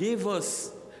 and he gave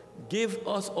us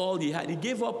all he had. He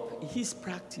gave up his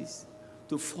practice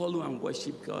to follow and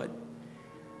worship God.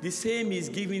 The same is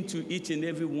given to each and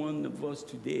every one of us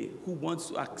today who wants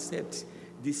to accept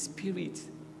the Spirit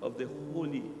of the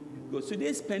Holy Ghost.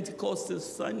 Today's Pentecostal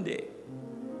Sunday.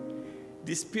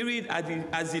 The Spirit,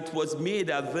 as it was made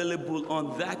available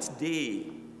on that day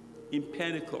in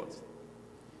Pentecost,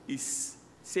 is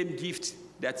same gift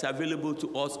that's available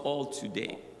to us all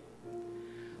today.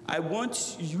 I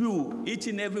want you, each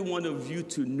and every one of you,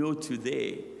 to know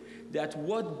today that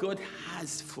what God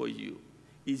has for you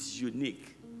is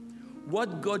unique.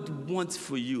 What God wants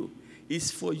for you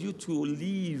is for you to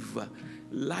live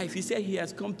life. He said he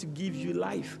has come to give you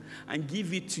life and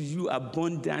give it to you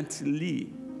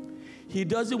abundantly. He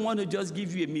doesn't want to just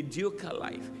give you a mediocre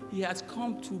life. He has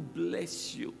come to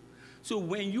bless you. So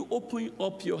when you open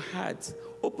up your heart,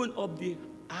 open up the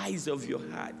eyes of your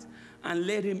heart and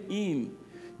let him in,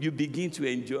 you begin to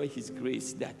enjoy his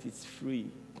grace that is free.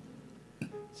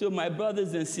 So my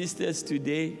brothers and sisters,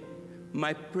 today,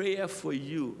 my prayer for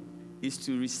you is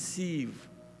to receive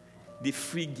the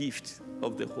free gift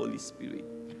of the Holy Spirit.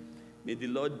 May the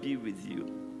Lord be with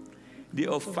you. The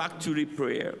olfactory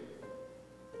prayer.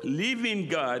 Living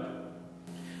God,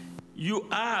 you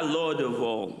are Lord of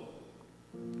all.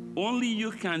 Only you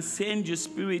can send your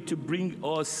Spirit to bring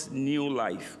us new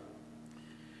life.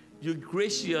 You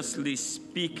graciously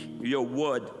speak your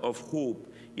word of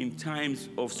hope in times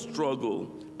of struggle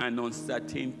and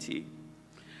uncertainty,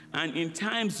 and in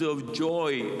times of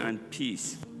joy and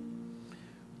peace.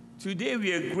 Today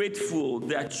we are grateful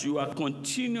that you are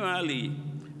continually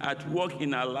at work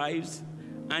in our lives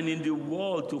and in the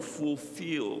world to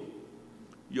fulfill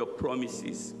your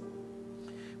promises.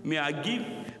 May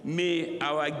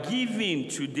our giving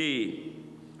today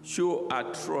show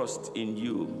our trust in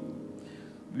you.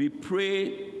 We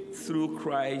pray through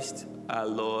Christ our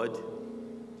Lord.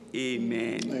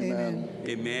 Amen. Amen.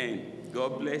 Amen.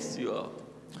 God bless you all.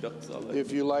 Dr. Oliver.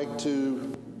 If you like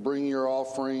to bring your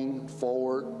offering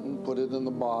forward and put it in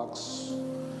the box,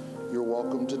 you're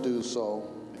welcome to do so.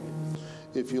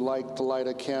 If you like to light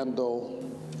a candle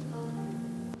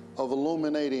of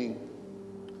illuminating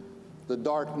the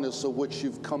darkness of which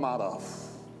you've come out of,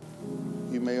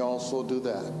 you may also do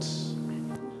that.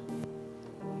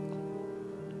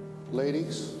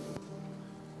 Ladies,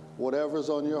 whatever's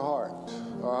on your heart,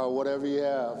 or whatever you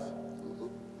have.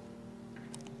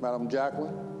 Madam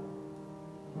Jacqueline?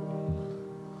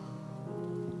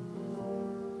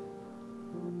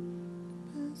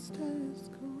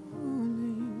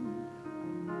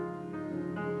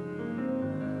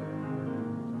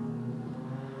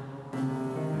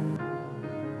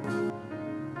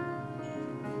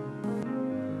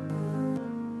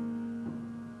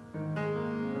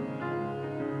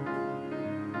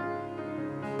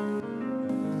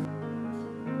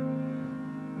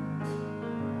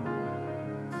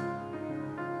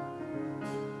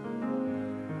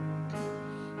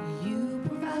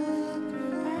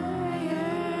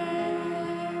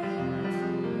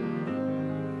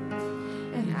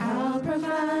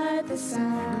 The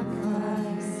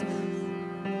sacrifice.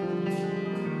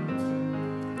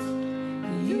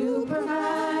 You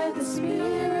provide the Spirit,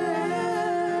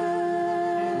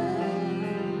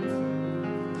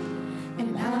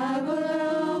 and I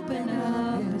will open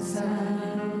up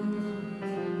inside.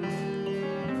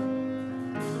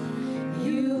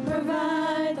 You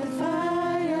provide the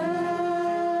fire,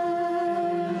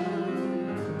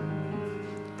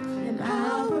 and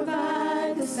I'll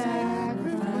provide the sacrifice.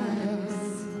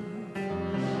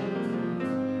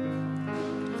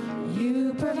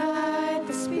 provide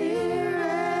the Spirit,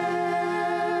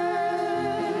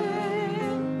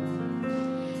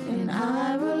 and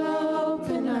I will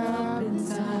open up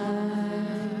inside.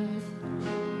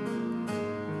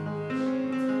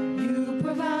 You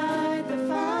provide the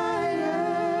fire,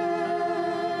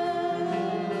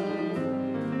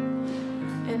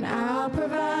 and I'll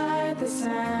provide the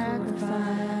sacrifice.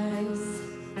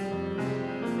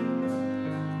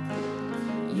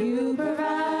 You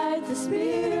provide the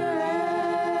Spirit,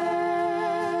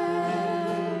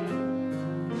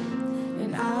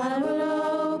 and I will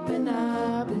open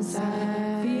up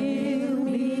inside. Fill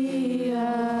me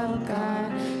up,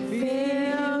 God.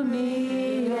 Fill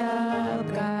me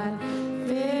up, God.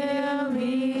 Fill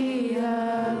me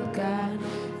up, God.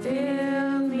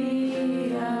 Fill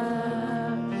me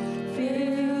up.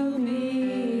 Fill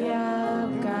me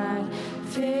up, God.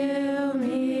 Fill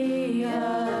me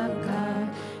up, God.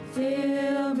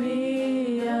 Fill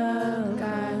me up,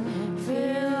 God.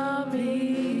 Fill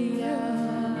me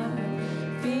up.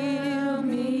 Fill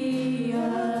me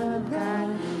up, God.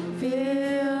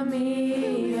 Fill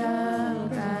me up,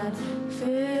 God.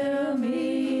 Fill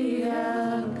me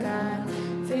up, God.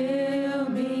 Fill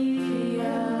me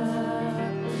up.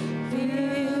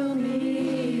 Fill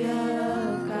me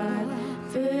up, God.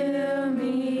 Fill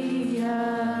me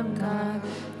up, God.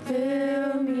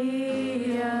 Fill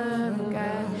me up,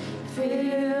 God.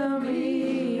 Fill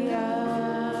me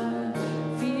up.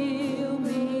 Fill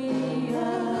me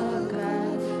up, God.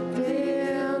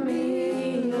 Fill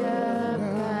me up,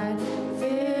 God.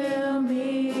 Fill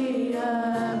me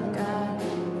up, God.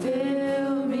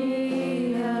 Fill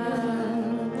me up.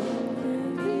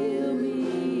 Fill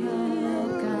me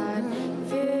up, God.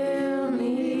 Fill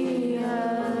me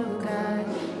up, God.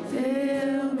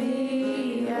 Fill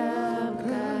me up,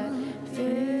 God.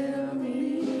 Fill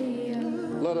me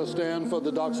up. Let us stand for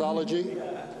the doxology.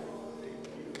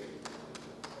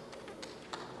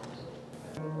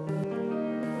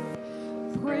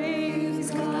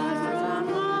 Praise God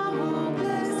from all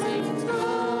blessings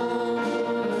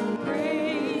flow.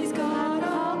 Praise God,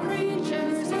 all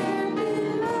creatures here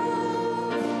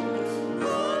below.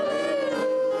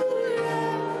 Hallelujah,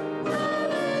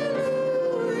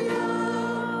 hallelujah.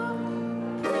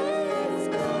 Praise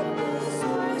God, the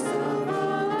source of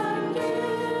all our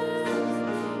gifts.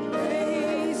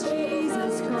 Praise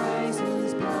Jesus Christ,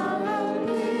 whose power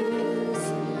lives.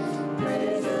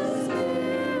 Praise the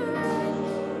Spirit,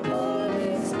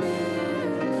 Holy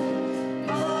Spirit.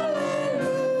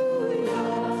 Hallelujah,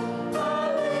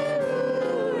 hallelujah,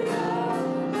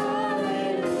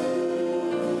 hallelujah.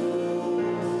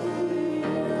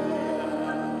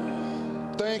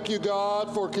 Thank you,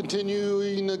 God, for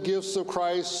continuing the gifts of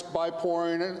Christ by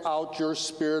pouring out your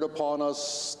Spirit upon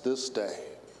us this day.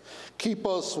 Keep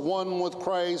us one with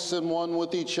Christ and one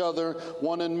with each other,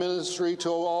 one in ministry to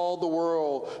all the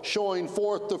world, showing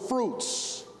forth the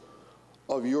fruits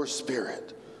of your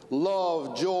Spirit: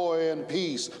 love, joy, and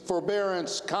peace,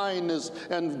 forbearance, kindness,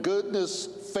 and goodness,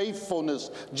 faithfulness,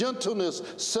 gentleness,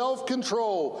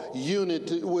 self-control,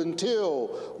 unity,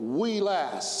 until we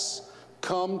last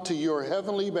come to your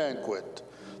heavenly banquet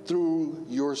through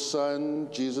your Son,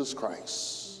 Jesus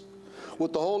Christ.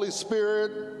 With the Holy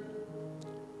Spirit,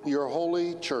 your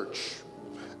holy church,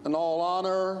 and all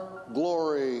honor,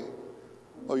 glory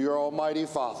of your almighty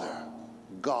Father,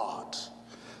 God,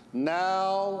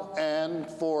 now and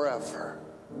forever.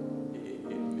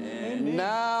 Amen.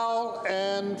 Now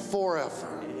and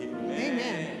forever.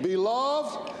 Amen.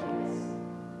 Beloved,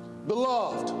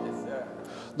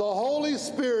 the Holy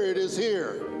Spirit is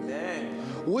here. Amen.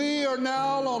 We are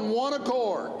now on one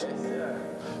accord.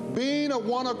 Being of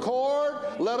one accord,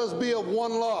 let us be of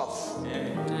one love.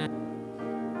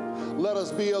 Let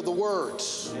us be of the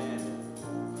words.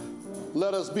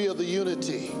 Let us be of the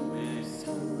unity.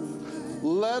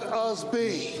 Let us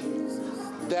be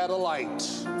that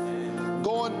light.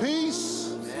 Go in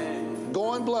peace,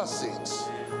 go in blessings,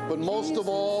 but most of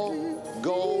all,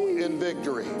 go in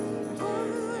victory.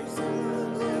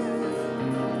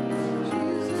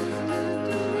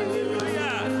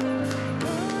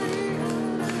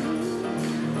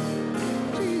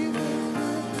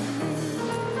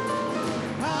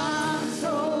 I'm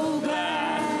so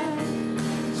glad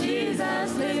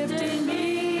Jesus lifted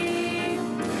me.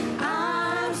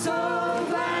 I'm so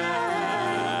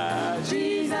glad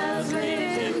Jesus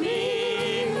lifted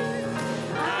me.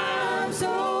 I'm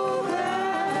so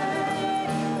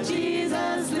glad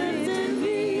Jesus lifted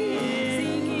me.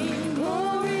 Singing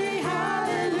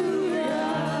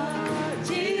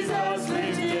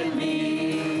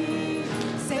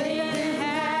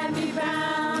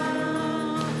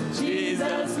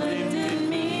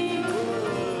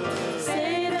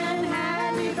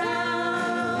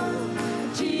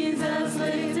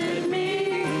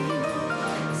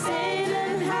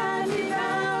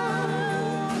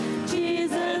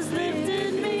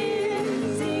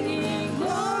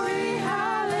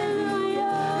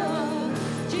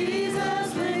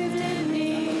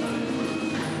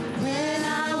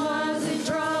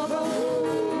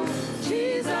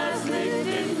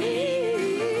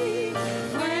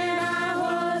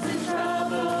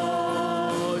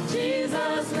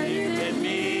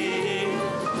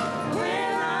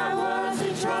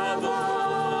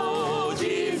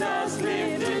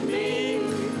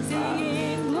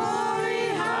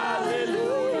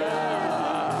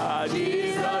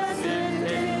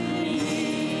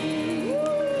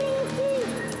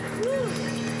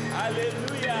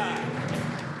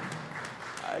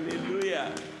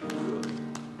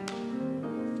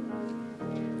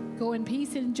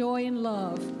peace and joy and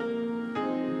love.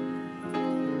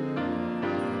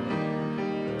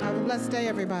 Have a blessed day,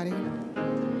 everybody.